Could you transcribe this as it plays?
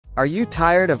Are you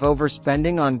tired of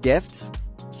overspending on gifts?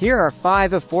 Here are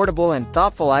 5 affordable and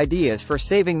thoughtful ideas for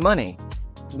saving money.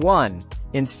 1.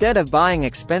 Instead of buying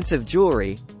expensive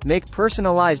jewelry, make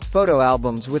personalized photo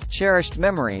albums with cherished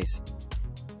memories.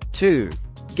 2.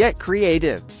 Get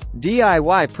creative.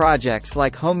 DIY projects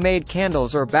like homemade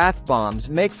candles or bath bombs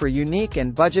make for unique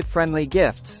and budget-friendly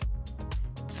gifts.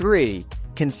 3.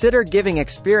 Consider giving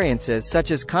experiences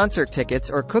such as concert tickets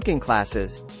or cooking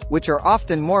classes, which are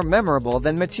often more memorable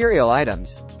than material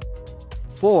items.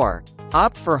 4.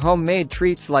 Opt for homemade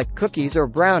treats like cookies or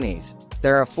brownies.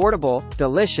 They're affordable,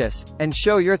 delicious, and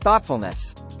show your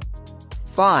thoughtfulness.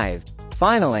 5.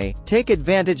 Finally, take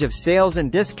advantage of sales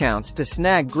and discounts to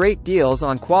snag great deals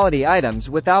on quality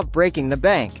items without breaking the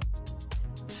bank.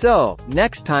 So,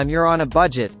 next time you're on a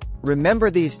budget, remember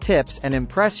these tips and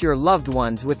impress your loved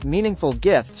ones with meaningful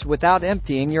gifts without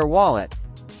emptying your wallet.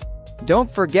 Don't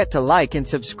forget to like and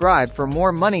subscribe for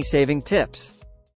more money-saving tips.